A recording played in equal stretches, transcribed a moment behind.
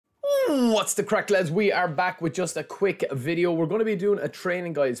What's the crack, lads? We are back with just a quick video. We're going to be doing a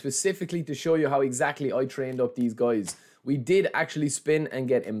training guide specifically to show you how exactly I trained up these guys. We did actually spin and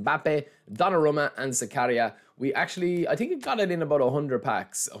get Mbappe, Donnarumma and Zakaria. We actually, I think it got it in about 100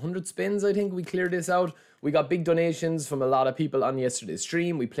 packs. 100 spins, I think we cleared this out. We got big donations from a lot of people on yesterday's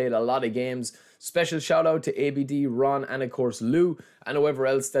stream. We played a lot of games. Special shout out to ABD, Ron, and of course Lou, and whoever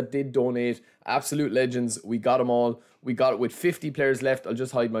else that did donate. Absolute legends. We got them all. We got it with 50 players left. I'll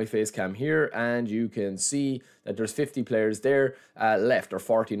just hide my face cam here and you can see that there's 50 players there left, or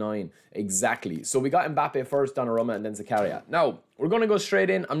 49 exactly. So we got Mbappe first, Donnarumma, and then Zakaria. Now, we're going to go straight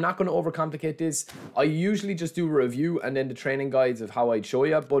in. I'm not going to overcomplicate this. I usually just do a review and then the training guides of how I'd show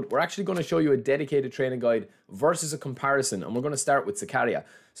you, but we're actually going to show you a dedicated training guide versus a comparison, and we're going to start with Zakaria.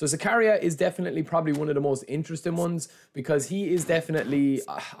 So Zakaria is definitely probably one of the most interesting ones because he is definitely,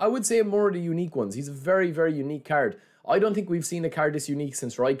 I would say, more of the unique ones. He's a very, very unique card. I don't think we've seen a card this unique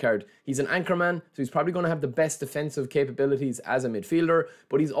since Rijkaard. He's an anchorman, so he's probably going to have the best defensive capabilities as a midfielder,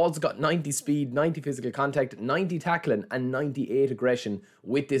 but he's also got 90 speed, 90 physical contact, 90 tackling, and 98 aggression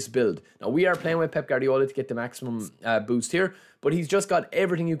with this build. Now, we are playing with Pep Guardiola to get the maximum boost here, but he's just got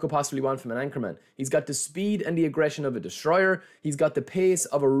everything you could possibly want from an anchorman. He's got the speed and the aggression of a destroyer. He's got the pace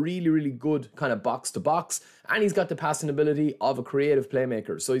of a really, really good kind of box-to-box, and he's got the passing ability of a creative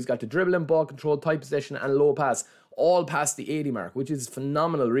playmaker. So he's got the dribbling, ball control, tight possession, and low pass, all past the 80 mark, which is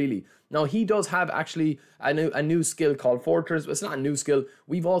phenomenal, really. Now, he does have actually a new skill called Fortress, but it's not a new skill.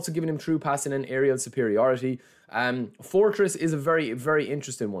 We've also given him true passing and aerial superiority. Fortress is a very, very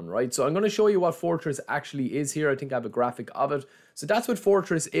interesting one, right? So I'm going to show you what Fortress actually is here. I think I have a graphic of it. So that's what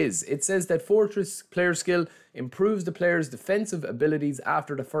Fortress is. It says that Fortress player skill improves the player's defensive abilities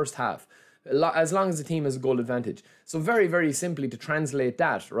after the first half, as long as the team has a goal advantage. So very, very simply, to translate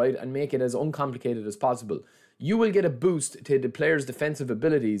that, right, and make it as uncomplicated as possible, you will get a boost to the player's defensive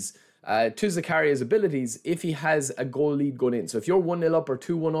abilities, to Zakaria's abilities, if he has a goal lead going in. So if you're 1-0 up or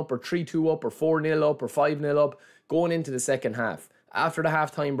 2-1 up or 3-2 up or 4-0 up or 5-0 up going into the second half, after the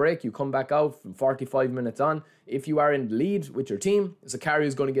halftime break, you come back out from 45 minutes on. If you are in the lead with your team, Zakaria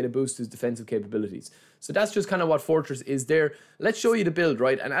is going to get a boost to his defensive capabilities. So that's just kind of what Fortress is there. Let's show you the build,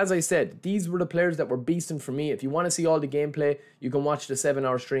 right? And as I said, these were the players that were beasting for me. If you want to see all the gameplay, you can watch the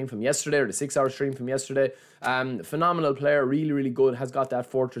 7-hour stream from yesterday or the 6-hour stream from yesterday. Phenomenal player, really, really good, has got that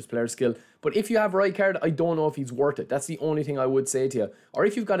Fortress player skill. But if you have Rijkaard, I don't know if he's worth it. That's the only thing I would say to you. Or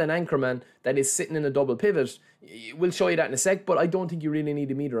if you've got an anchorman that is sitting in a double pivot, we'll show you that in a sec, but I don't think you really need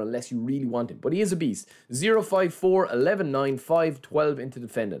a meter unless you really want him. But he is a beast. 0-5-4, 11-9, 5-12 into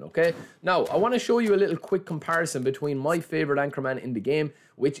defending, okay? Now, I want to show you a little quick comparison between my favourite anchorman in the game,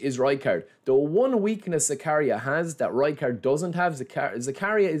 which is Rijkaard. The one weakness Zakaria has that Rijkaard doesn't have,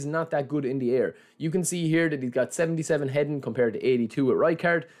 Zakaria is not that good in the air. You can see here that he's got 77 heading compared to 82 with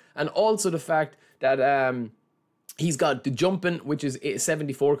Rijkaard, and also the fact that he's got the jumping, which is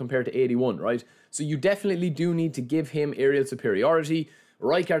 74 compared to 81, right? So you definitely do need to give him aerial superiority.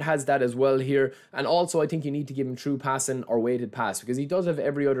 Rijkaard has that as well here, and also I think you need to give him true passing or weighted pass because he does have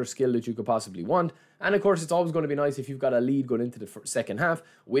every other skill that you could possibly want. And of course, it's always going to be nice if you've got a lead going into the second half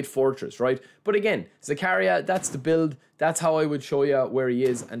with Fortress, right? But again, Zakaria, that's the build. That's how I would show you where he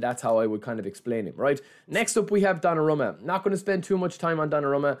is, and that's how I would kind of explain him, right? Next up, we have Donnarumma. Not going to spend too much time on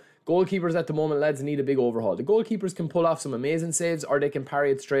Donnarumma. Goalkeepers at the moment, lads, need a big overhaul. The goalkeepers can pull off some amazing saves, or they can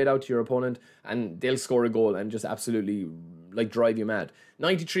parry it straight out to your opponent, and they'll score a goal and just absolutely like drive you mad.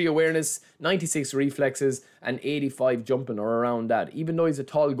 93 awareness, 96 reflexes, and 85 jumping or around that. Even though he's a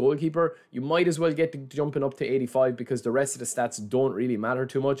tall goalkeeper, you might as well get the jumping up to 85 because the rest of the stats don't really matter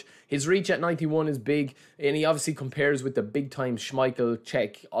too much. His reach at 91 is big, and he obviously compares with the big time Schmeichel,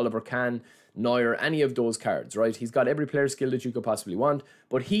 Cech, Oliver Kahn, Neuer, any of those cards, right? He's got every player skill that you could possibly want,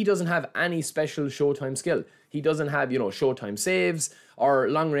 but he doesn't have any special Showtime skill. He doesn't have, you know, Showtime saves or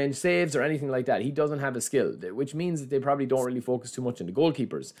long range saves or anything like that. He doesn't have a skill, which means that they probably don't really focus too much on the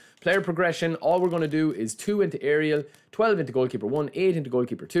goalkeepers. Player progression, all we're going to do is 2 into aerial, 12 into goalkeeper 1, 8 into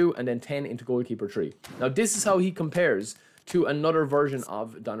goalkeeper 2, and then 10 into goalkeeper 3. Now, this is how he compares to another version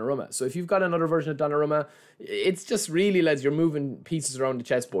of Donnarumma. So if you've got another version of Donnarumma, it's just really, lads, you're moving pieces around the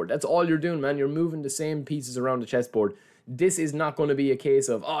chessboard. That's all you're doing, man. You're moving the same pieces around the chessboard. This is not going to be a case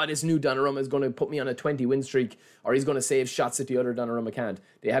of, oh, this new Donnarumma is going to put me on a 20 win streak, or he's going to save shots that the other Donnarumma can't.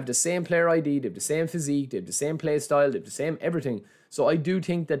 They have the same player ID, they have the same physique, they have the same play style, they have the same everything. So I do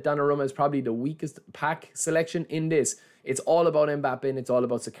think that Donnarumma is probably the weakest pack selection in this. It's all about Mbappe and it's all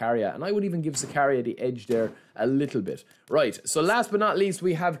about Zakaria. And I would even give Zakaria the edge there a little bit. Right, so last but not least,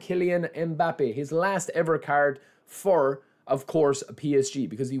 we have Kylian Mbappe. His last ever card for, of course, PSG,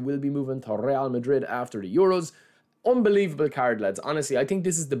 because he will be moving to Real Madrid after the Euros. Unbelievable card, lads. Honestly, I think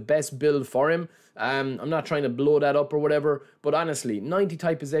this is the best build for him. I'm not trying to blow that up or whatever, but honestly, 90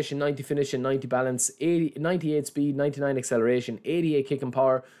 tight possession, 90 finishing, 90 balance, 98 speed, 99 acceleration, 88 kicking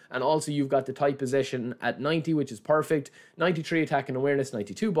power, and also you've got the tight possession at 90, which is perfect, 93 attack and awareness,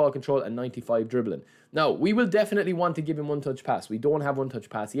 92 ball control, and 95 dribbling. Now, we will definitely want to give him one-touch pass. We don't have one-touch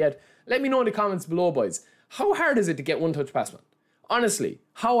pass yet. Let me know in the comments below, boys. How hard is it to get one-touch pass, man? Honestly,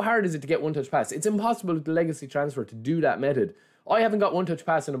 how hard is it to get one-touch pass? It's impossible with the legacy transfer to do that method. I haven't got one-touch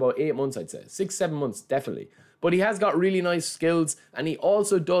pass in about 8 months, I'd say. 6, 7 months, definitely. But he has got really nice skills, and he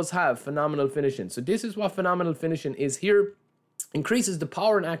also does have phenomenal finishing. So this is what phenomenal finishing is here. Increases the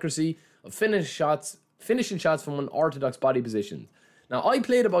power and accuracy of finishing shots from unorthodox body positions. Now, I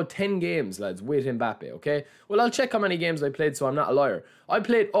played about 10 games, lads, with Mbappe, okay? Well, I'll check how many games I played, so I'm not a liar. I've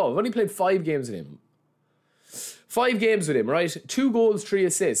only played 5 games with him. 5 games with him, right? 2 goals, 3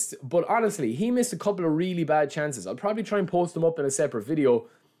 assists. But honestly, he missed a couple of really bad chances. I'll probably try and post them up in a separate video.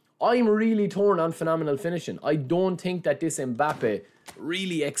 I'm really torn on phenomenal finishing. I don't think that this Mbappe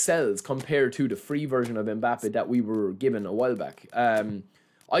really excels compared to the free version of Mbappe that we were given a while back.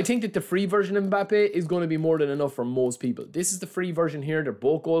 I think that the free version of Mbappe is going to be more than enough for most people. This is the free version here. They're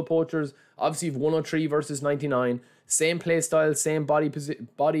both goal poachers. Obviously, you've 103 versus 99. Same play style, same body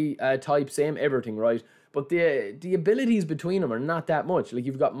type, same everything, right? But the abilities between them are not that much. Like,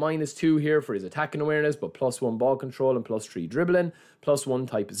 you've got -2 here for his attacking awareness, but +1 ball control and +3 dribbling, +1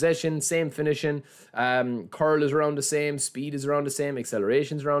 tight possession, same finishing, curl is around the same, speed is around the same,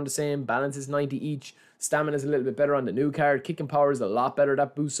 acceleration is around the same, balance is 90 each, stamina is a little bit better on the new card, kicking power is a lot better.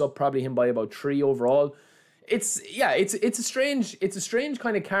 That boosts up probably him by about 3 overall. It's a strange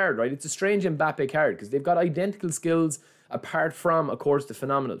kind of card, right? It's a strange Mbappe card because they've got identical skills apart from, of course, the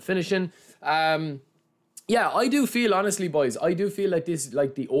phenomenal finishing. Yeah, I do feel, honestly, boys, I do feel like this,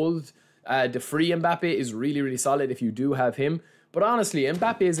 like the free Mbappe is really, really solid if you do have him. But honestly,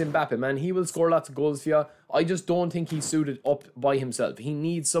 Mbappe is Mbappe, man. He will score lots of goals for you. I just don't think he's suited up by himself. He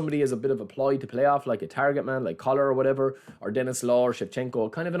needs somebody as a bit of a ploy to play off, like a target man, like Collar or whatever, or Dennis Law or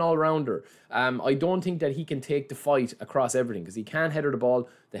Shevchenko, kind of an all-rounder. I don't think that he can take the fight across everything because he can't header the ball.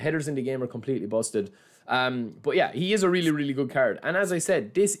 The headers in the game are completely busted. But yeah, he is a really, really good card. And as I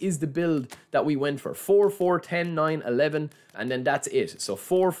said, this is the build that we went for. 4, 4, 10, 9, 11, and then that's it. So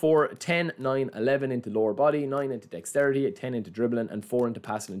 4, 4, 10, 9, 11 into lower body, 9 into dexterity, 10 into dribbling, and 4 into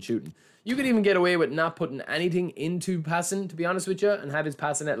passing and shooting. You could even get away with not putting anything into passing, to be honest with you, and have his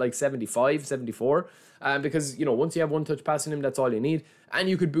passing at like 75, 74. Because, you know, once you have one-touch passing him, that's all you need. And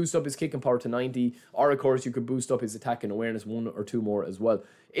you could boost up his kicking power to 90. Or, of course, you could boost up his attacking awareness 1 or 2 more as well.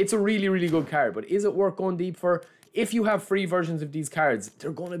 It's a really, really good card. But is it worth going deep for? If you have free versions of these cards,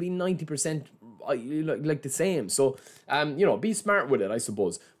 they're going to be 90% like the same. So, you know, be smart with it, I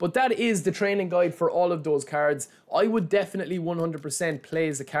suppose. But that is the training guide for all of those cards. I would definitely 100% play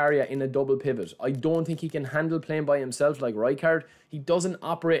Zakaria in a double pivot. I don't think he can handle playing by himself like Rijkaard. He doesn't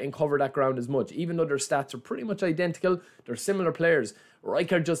operate and cover that ground as much. Even though their stats are pretty much identical, they're similar players.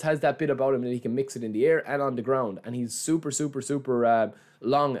 Rijkaard just has that bit about him that he can mix it in the air and on the ground. And he's super, super, super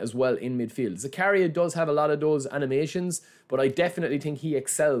long as well in midfield. Zakaria does have a lot of those animations, but I definitely think he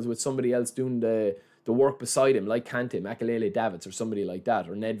excels with somebody else doing the work beside him, like Kante, Makelele, Davids, or somebody like that,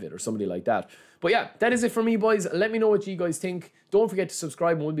 or Nedved, or somebody like that. But yeah, that is it for me, boys. Let me know what you guys think. Don't forget to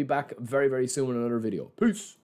subscribe, and we'll be back very, very soon with another video. Peace!